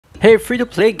Hey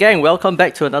free-to-play gang, welcome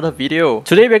back to another video.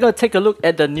 Today we're going to take a look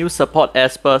at the new support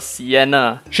Esper,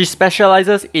 Sienna. She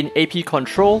specializes in AP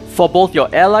control for both your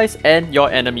allies and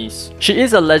your enemies. She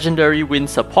is a legendary win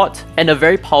support and a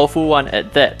very powerful one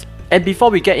at that. And before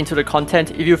we get into the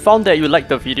content, if you found that you liked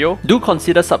the video, do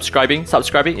consider subscribing.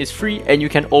 Subscribing is free and you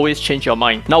can always change your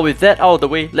mind. Now with that out of the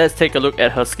way, let's take a look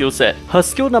at her skill set. Her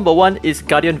skill number 1 is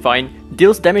Guardian Vine,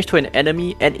 deals damage to an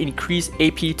enemy and increase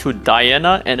AP to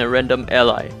Diana and a random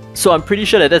ally. So I'm pretty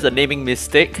sure that that's a naming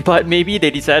mistake, but maybe they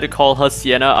decided to call her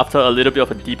Sienna after a little bit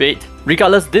of a debate.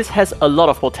 Regardless, this has a lot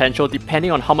of potential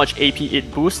depending on how much AP it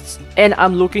boosts, and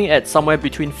I'm looking at somewhere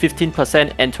between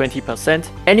 15% and 20%.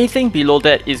 Anything below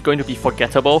that is going to be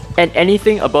forgettable, and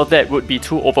anything above that would be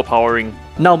too overpowering.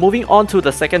 Now moving on to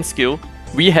the second skill,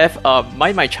 we have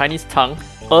mind my Chinese tongue,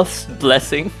 Earth's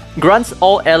Blessing. Grants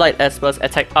all allied Espers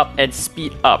attack up and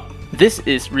speed up. This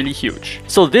is really huge.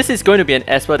 So this is going to be an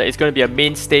Esper that is going to be a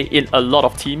mainstay in a lot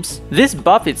of teams. This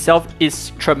buff itself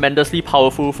is tremendously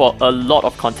powerful for a lot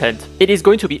of content. It is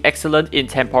going to be excellent in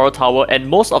Temporal Tower and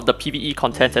most of the PvE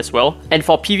content as well. And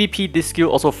for PvP, this skill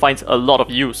also finds a lot of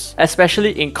use,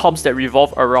 especially in comps that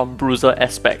revolve around bruiser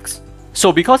aspects.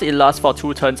 So because it lasts for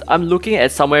 2 turns, I'm looking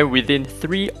at somewhere within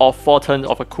 3 or 4 turns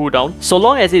of a cooldown. So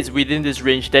long as it's within this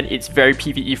range, then it's very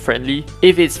PvE friendly.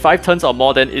 If it's 5 turns or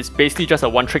more, then it's basically just a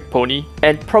one-trick pony,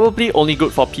 and probably only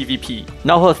good for PvP.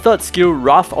 Now her third skill,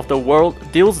 Wrath of the World,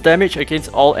 deals damage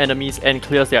against all enemies and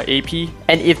clears their AP.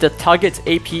 And if the target's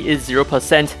AP is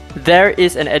 0%, there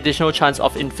is an additional chance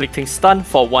of inflicting stun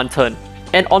for 1 turn.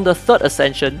 And on the third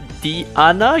ascension,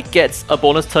 Diana gets a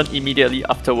bonus turn immediately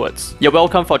afterwards. You're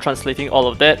welcome for translating all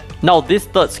of that. Now this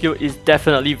third skill is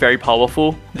definitely very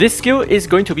powerful. This skill is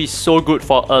going to be so good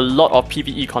for a lot of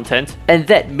PvE content, and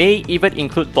that may even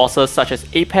include bosses such as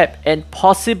Apep and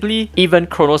possibly even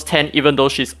Chronos 10 even though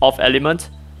she's off element.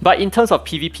 But in terms of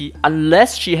PvP,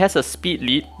 unless she has a speed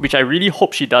lead, which I really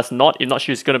hope she does not, if not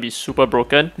she's gonna be super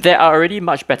broken, there are already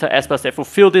much better Espers that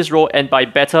fulfill this role, and by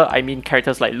better I mean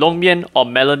characters like Longmian or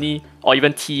Melanie or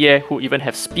even Tiye who even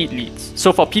have speed leads.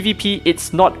 So for PvP,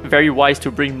 it's not very wise to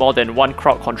bring more than 1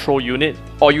 crowd control unit,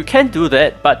 or you can do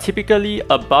that, but typically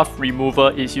a buff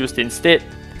remover is used instead.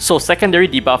 So secondary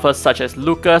debuffers such as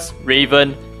Lucas,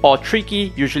 Raven, or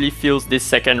Tricky usually fills this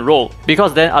second role,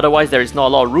 because then otherwise there is not a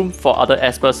lot of room for other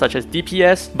Espers such as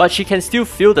DPS, but she can still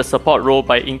fill the support role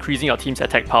by increasing your team's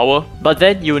attack power, but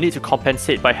then you will need to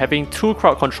compensate by having 2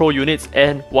 crowd control units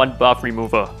and 1 buff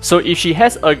remover. So if she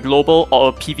has a global or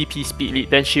a PvP speed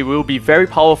lead, then she will be very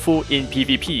powerful in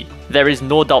PvP. There is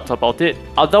no doubt about it.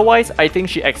 Otherwise, I think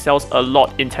she excels a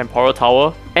lot in Temporal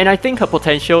Tower, and I think her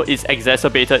potential is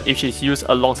exacerbated if she's used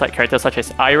alongside characters such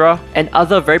as Ira and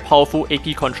other very powerful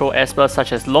AP control Espers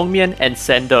such as Longmian and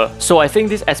Sander. So I think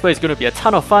this Esper is going to be a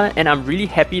ton of fun, and I'm really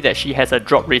happy that she has a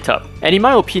drop rate up. And in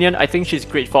my opinion, I think she's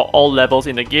great for all levels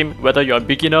in the game, whether you're a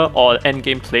beginner or an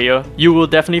endgame player. You will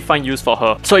definitely find use for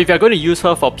her. So if you're going to use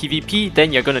her for PvP,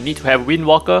 then you're going to need to have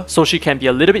Windwalker so she can be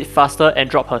a little bit faster and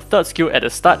drop her third skill at the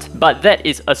start. But that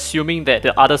is assuming that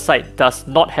the other side does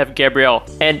not have Gabrielle,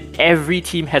 and every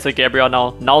team has a Gabrielle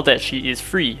now that she is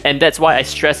free, and that's why I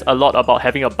stress a lot about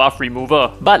having a buff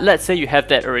remover. But let's say you have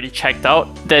that already checked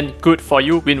out, then good for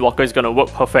you, Windwalker is gonna work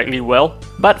perfectly well.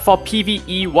 But for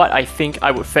PvE, what I think I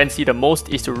would fancy the most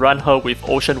is to run her with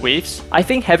Ocean Waves. I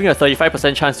think having a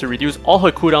 35% chance to reduce all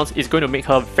her cooldowns is going to make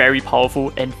her very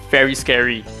powerful and very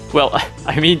scary. Well,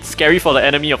 I mean scary for the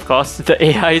enemy of course. The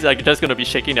AIs are just gonna be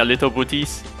shaking their little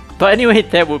booties. But anyway,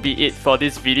 that will be it for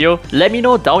this video. Let me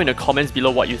know down in the comments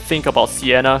below what you think about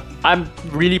Sienna. I'm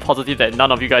really positive that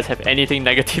none of you guys have anything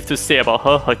negative to say about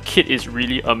her. Her kit is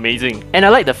really amazing. And I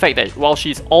like the fact that while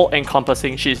she's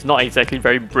all-encompassing, she's not exactly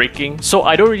very breaking. So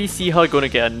I don't really see her going to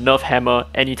get a nerf hammer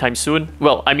anytime soon.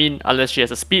 Well, I mean, unless she has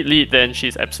a speed lead, then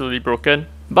she's absolutely broken.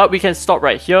 But we can stop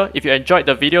right here. If you enjoyed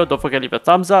the video, don't forget to leave a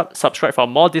thumbs up, subscribe for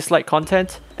more Dislyte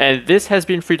content. And this has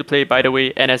been free to play by the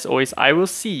way, and as always, I will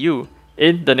see you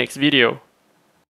in the next video.